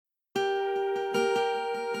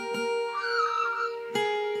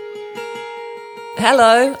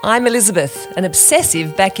Hello, I'm Elizabeth, an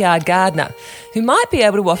obsessive backyard gardener who might be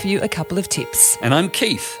able to offer you a couple of tips. And I'm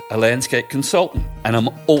Keith, a landscape consultant, and I'm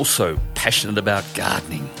also passionate about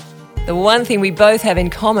gardening. The one thing we both have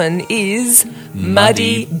in common is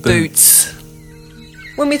muddy boots.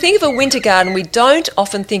 When we think of a winter garden, we don't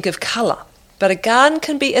often think of colour, but a garden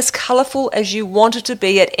can be as colourful as you want it to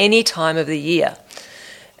be at any time of the year.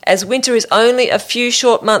 As winter is only a few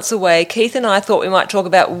short months away, Keith and I thought we might talk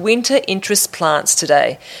about winter interest plants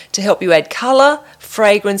today to help you add colour,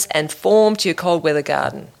 fragrance and form to your cold weather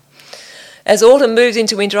garden. As autumn moves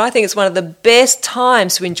into winter, I think it's one of the best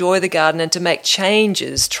times to enjoy the garden and to make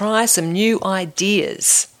changes, try some new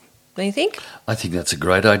ideas. Don't you think? I think that's a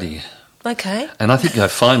great idea. Okay. And I think I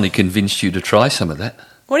finally convinced you to try some of that.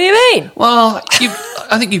 What do you mean? Well,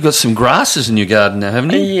 I think you've got some grasses in your garden now,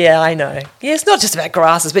 haven't you? Yeah, I know. Yeah, it's not just about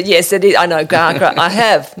grasses, but yes, it is. I know. I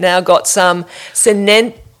have now got some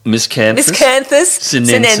Miscanthus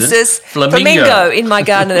sinensis flamingo in my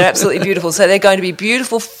garden. They're absolutely beautiful. So they're going to be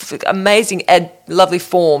beautiful, amazing, add lovely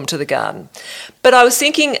form to the garden. But I was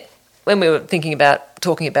thinking, when we were talking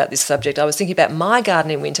about this subject, I was thinking about my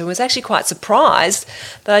garden in winter and was actually quite surprised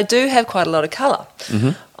that I do have quite a lot of colour.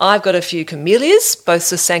 Mm-hmm. I've got a few camellias, both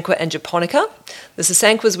Sasanqua and Japonica. The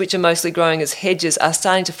Sasanquas, which are mostly growing as hedges, are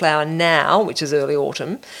starting to flower now, which is early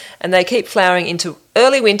autumn, and they keep flowering into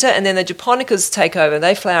early winter, and then the Japonicas take over.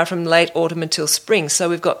 They flower from late autumn until spring. So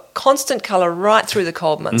we've got constant colour right through the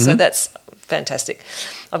cold months, so that's fantastic.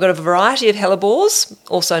 I've got a variety of hellebores,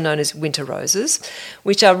 also known as winter roses,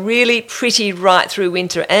 which are really pretty right through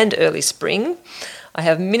winter and early spring. I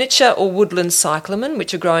have miniature or woodland cyclamen,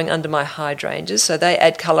 which are growing under my hydrangeas, so they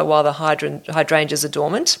add colour while the hydrangeas are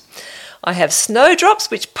dormant. I have snowdrops,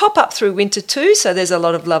 which pop up through winter too, so there's a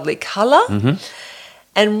lot of lovely colour. Mm-hmm.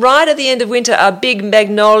 And right at the end of winter, our big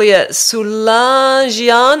magnolia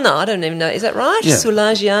Soulangeana, I don't even know, is that right? Yeah.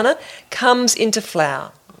 Soulangeana comes into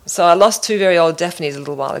flower. So I lost two very old Daphnes a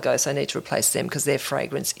little while ago, so I need to replace them because their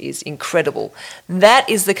fragrance is incredible. That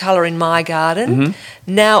is the colour in my garden.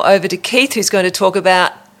 Mm-hmm. Now over to Keith, who's going to talk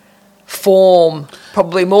about form,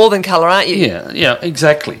 probably more than colour, aren't you? Yeah,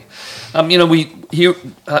 exactly. We here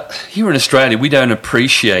in Australia, we don't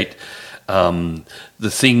appreciate the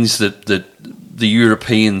things that the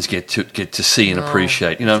Europeans get to see and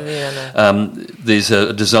appreciate. There's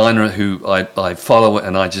a designer who I follow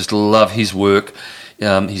and I just love his work.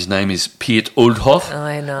 His name is Piet Oudhoff.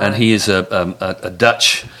 I know. And he is a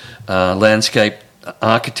Dutch landscape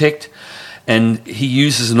architect, and he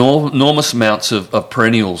uses enormous amounts of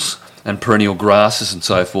perennials and perennial grasses and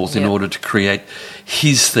so forth in order to create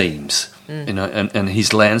his themes, and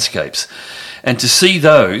his landscapes. And to see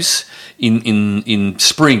those in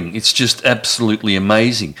spring, it's just absolutely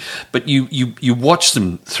amazing. But you watch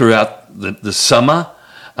them throughout the summer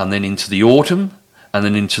and then into the autumn and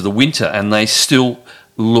then into the winter, and they still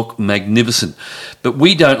look magnificent. But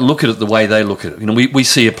we don't look at it the way they look at it. We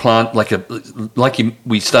see a plant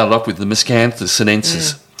we started off with, the Miscanthus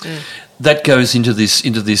sinensis. That goes into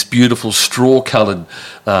this beautiful straw-coloured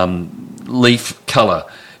leaf colour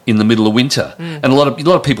in the middle of winter. And a lot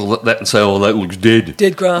of people look at that and say, "Oh, that looks dead.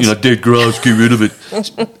 Dead grass. Dead grass, get rid of it."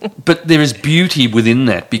 But there is beauty within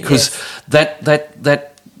that, because that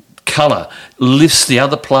colour lifts the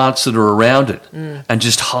other plants that are around it and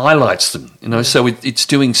just highlights them. So it's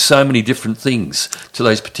doing so many different things to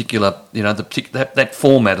those particular, that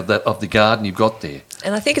format of the garden you've got there.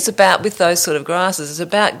 And I think it's about, with those sort of grasses, it's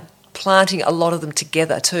about planting a lot of them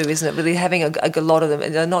together too, isn't it? Really having a lot of them,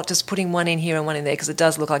 and not just putting one in here and one in there, because it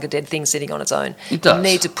does look like a dead thing sitting on its own. It does. You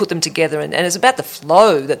need to put them together, and it's about the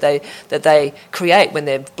flow that they create when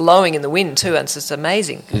they're blowing in the wind too, and it's just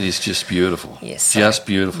amazing. It is just beautiful. Yes, just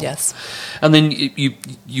beautiful. Yes. And then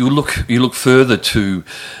you look further to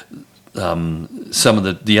some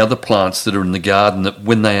of the other plants that are in the garden that,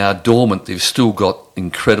 when they are dormant, they've still got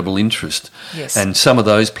incredible interest. Yes. And some of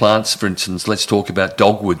those plants, for instance, let's talk about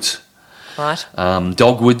dogwoods. Right.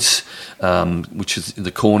 Dogwoods, which is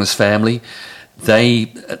the Cornus family.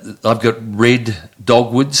 I've got red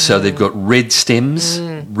dogwoods, so they've got red stems,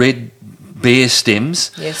 red bare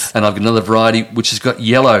stems. Yes. And I've got another variety which has got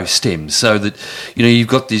yellow stems, so that you've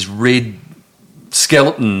got these red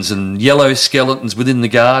skeletons and yellow skeletons within the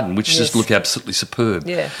garden, which just look absolutely superb.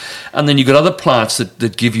 Yeah. And then you've got other plants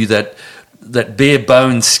that give you that bare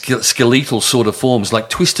bone skeletal sort of forms, like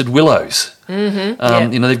twisted willows.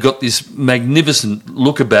 Mm-hmm. They've got this magnificent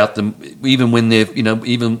look about them, even when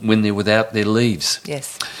they're without their leaves.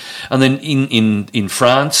 Yes. And then in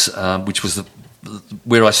France, which was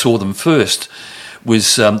where I saw them first,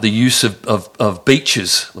 was the use of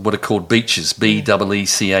beeches, what are called beeches, Beeches.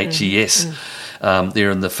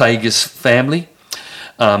 They're in the Fagus family.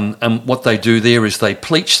 and what they do there is they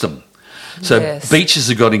pleach them. So beeches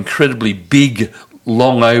have got incredibly big,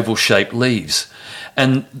 long oval-shaped leaves,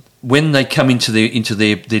 and when they come into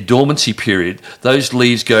their dormancy period, those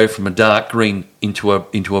leaves go from a dark green into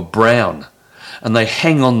a brown, and they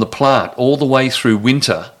hang on the plant all the way through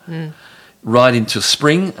winter, right into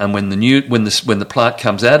spring. And when the plant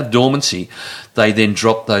comes out of dormancy, they then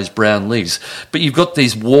drop those brown leaves. But you've got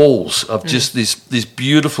these walls of just this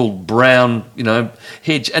beautiful brown,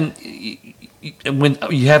 hedge, and when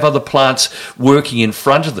you have other plants working in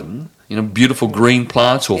front of them, beautiful green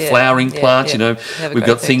plants or flowering plants. We've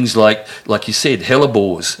got things like you said,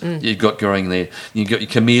 hellebores. You've got growing there. You've got your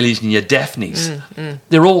camellias and your daphnes.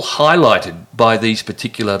 They're all highlighted by these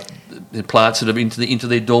particular plants that are into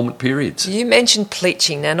their dormant periods. You mentioned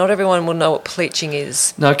pleaching. Now, not everyone will know what pleaching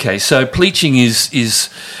is. Okay, so pleaching is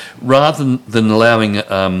rather than allowing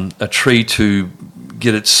a tree to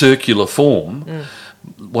get its circular form,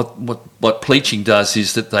 what pleaching does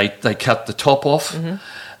is that they cut the top off.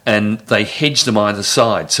 And they hedge them either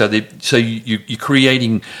side, so you're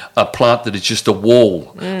creating a plant that is just a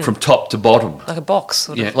wall from top to bottom, like a box.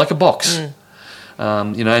 Sort of. Like a box.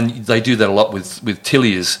 And they do that a lot with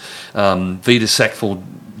Tillias, Vita Sackville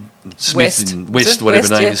Smith in West, whatever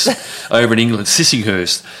her name is, over in England,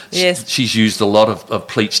 Sissinghurst. Yes, she's used a lot of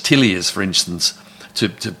pleached Tillias, for instance, to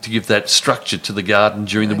give that structure to the garden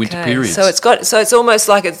during the winter periods. So it's almost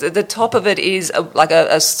like the top of it is like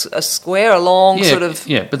a square, a long sort of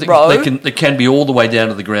row. They can be all the way down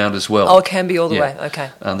to the ground as well. Oh, it can be all the way. Okay.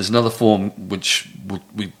 There's another form which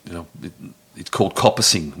it's called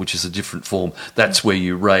coppicing, which is a different form. That's where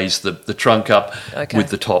you raise the trunk up with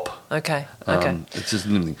the top. Okay. It's just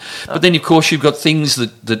anything. But then, of course, you've got things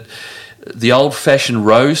that the old-fashioned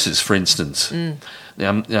roses, for instance.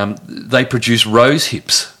 They produce rose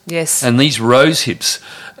hips. Yes. And these rose hips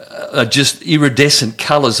are just iridescent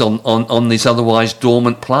colours on these otherwise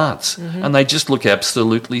dormant plants. And they just look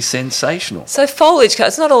absolutely sensational. So foliage colour,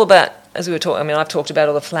 it's not all about, as we were talking, I've talked about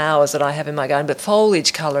all the flowers that I have in my garden, but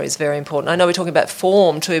foliage colour is very important. I know we're talking about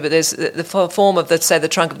form too, but there's the form of, say, the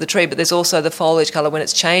trunk of the tree, but there's also the foliage colour when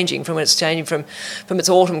it's changing from its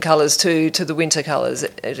autumn colours to the winter colours.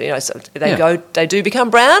 So they do become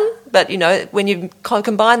brown, but when you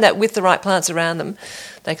combine that with the right plants around them,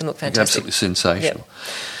 they can look fantastic. Absolutely sensational.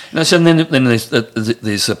 Yep. So then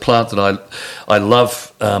there's a plant that I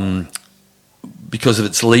love because of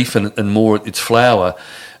its leaf and more its flower.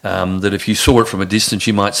 That if you saw it from a distance,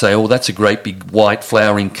 you might say, "Oh, that's a great big white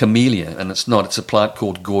flowering camellia," and it's not. It's a plant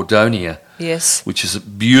called Gordonia, which is a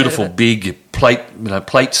beautiful big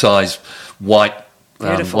plate-sized white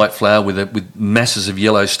flower with masses of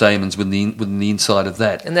yellow stamens within the inside of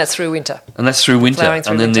that. And that's through winter. And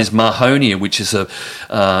then there's Mahonia, which is a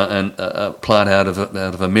plant out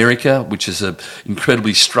of America, which is an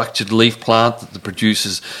incredibly structured leaf plant that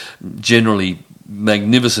produces generally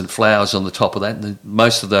magnificent flowers on the top of that, and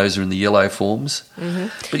most of those are in the yellow forms.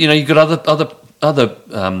 But you've got other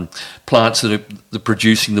plants that are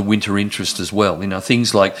producing the winter interest as well.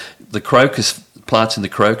 Things like the crocus plants in the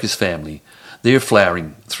crocus family. They're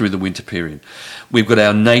flowering through the winter period. We've got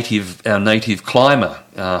our native climber,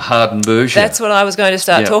 Hardenbergia. That's what I was going to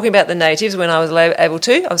start talking about, the natives, when I was able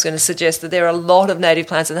to. I was going to suggest that there are a lot of native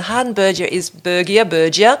plants, and the Hardenbergia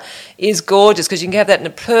is gorgeous because you can have that in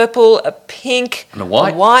a purple, a pink, and a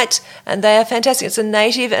white, and they are fantastic. It's a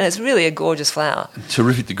native, and it's really a gorgeous flower.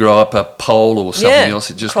 Terrific to grow up a pole or something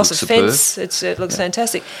else. It just looks superb. Fence, it looks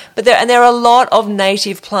fantastic. But there are a lot of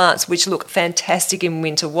native plants which look fantastic in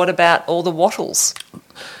winter. What about all the wattles?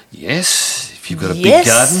 Yes, if you've got a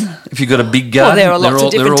big garden. There are lots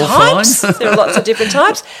of different types. There are lots of different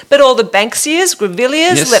types. But all the Banksias,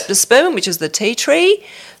 Grevilleas, Leptospermum, which is the tea tree,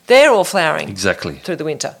 they're all flowering through the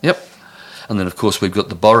winter. Yep. And then, of course, we've got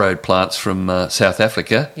the borrowed plants from South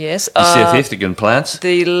Africa. Yes. The South African plants.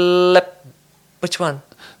 Which one?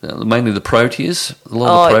 Mainly the proteas. A lot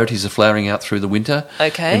of the proteas are flowering out through the winter.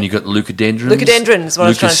 Okay. And you've got leucodendrons. Leucodendrons, what I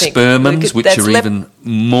was trying to think. Leucospermums, which are even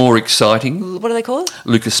more exciting. What are they called?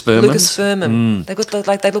 Leucospermums.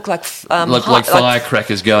 They look like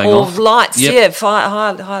firecrackers going off. Or lights, keep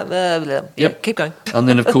going. And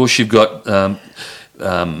then, of course, you've got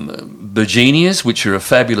Bergenias, which are a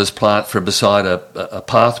fabulous plant for beside a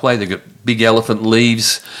pathway. They've got big elephant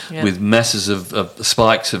leaves with masses of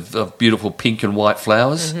spikes of beautiful pink and white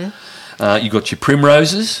flowers. You've got your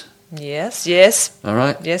primroses. Yes. All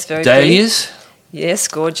right. Yes, very Dahlias. Pretty. Yes,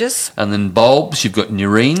 gorgeous. And then bulbs. You've got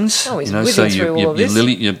neurines. Oh, he's whizzing through all of this.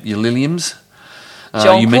 Your liliums.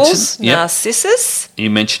 Jonquils, narcissus. You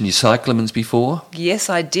mentioned your cyclamens before. Yes,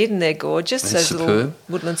 I did, and they're gorgeous. They're those superb. Little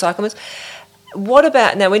woodland cyclamens. What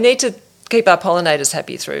about, now we need to keep our pollinators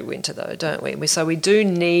happy through winter, though, don't we? So we do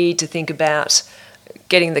need to think about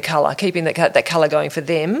getting the colour, keeping that colour going for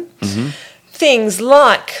them. Mm-hmm. Things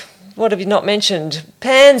like, what have you not mentioned?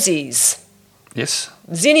 Pansies. Yes.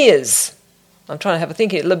 Zinnias. I'm trying to have a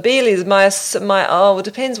think here. Lobelias, it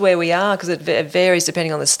depends where we are, because it varies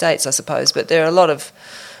depending on the states, I suppose. But there are a lot of,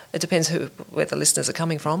 it depends where the listeners are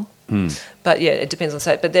coming from. But yeah, it depends on the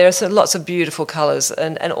state. But there are lots of beautiful colours,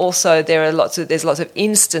 and also there's lots of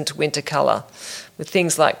instant winter colour with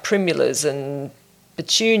things like primulas and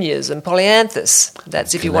petunias and polyanthus.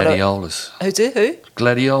 That's if you want to. Gladiolas. Who?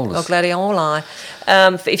 Gladiolas. Oh, gladioli.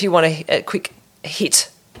 If you want a quick hit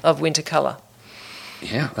of winter colour.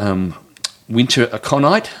 Yeah. Winter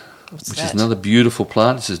aconite, which is another beautiful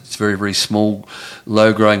plant. It's a very, very small,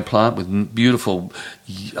 low-growing plant with beautiful,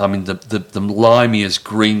 the limiest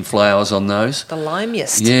green flowers on those. The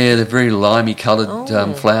limiest? Yeah, they're very limey-coloured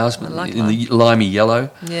flowers, in the limey yellow.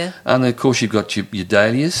 Yeah. And, of course, you've got your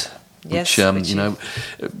dahlias. Yes, which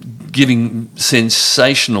giving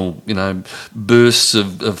sensational, bursts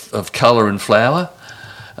of colour and flower.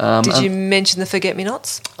 Did you mention the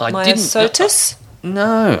forget-me-nots? I didn't. Myosotis?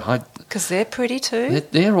 No, because they're pretty too.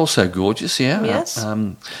 They're also gorgeous, yeah. Yes.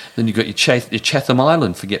 Then you've got your Chatham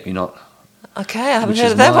Island forget-me-not. Okay, I haven't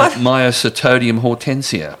heard of that one. Myosototium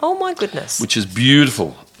hortensia. Oh my goodness! Which is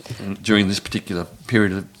beautiful during this particular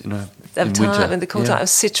period of in winter. In the cool time.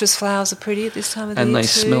 Citrus flowers are pretty at this time of the year and they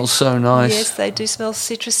smell so nice. Yes, they do smell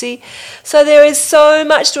citrusy. So there is so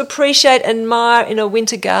much to appreciate and admire in a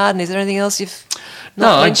winter garden. Is there anything else you've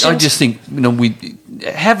not mentioned? I just think we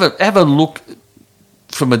have a look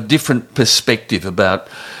from a different perspective about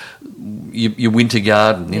your winter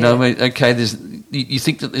garden. Okay, you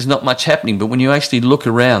think that there's not much happening, but when you actually look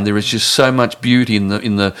around, there is just so much beauty in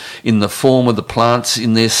the form of the plants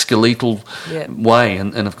in their skeletal way,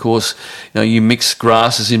 and of course, you mix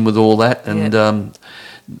grasses in with all that, and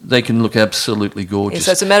they can look absolutely gorgeous. Yeah,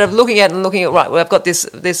 so it's a matter of looking at, right, well, I've got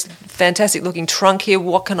this fantastic looking trunk here,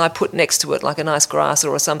 what can I put next to it, like a nice grass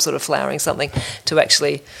or some sort of flowering something to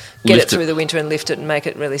actually get it through the winter and lift it and make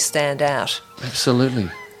it really stand out. Absolutely.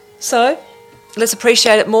 So let's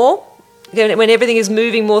appreciate it more. When everything is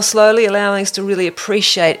moving more slowly, allowing us to really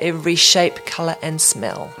appreciate every shape, colour and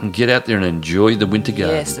smell. And get out there and enjoy the winter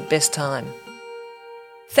garden. Yes, the best time.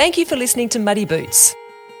 Thank you for listening to Muddy Boots.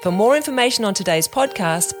 For more information on today's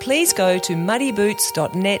podcast, please go to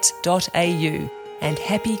muddyboots.net.au and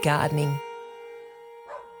happy gardening.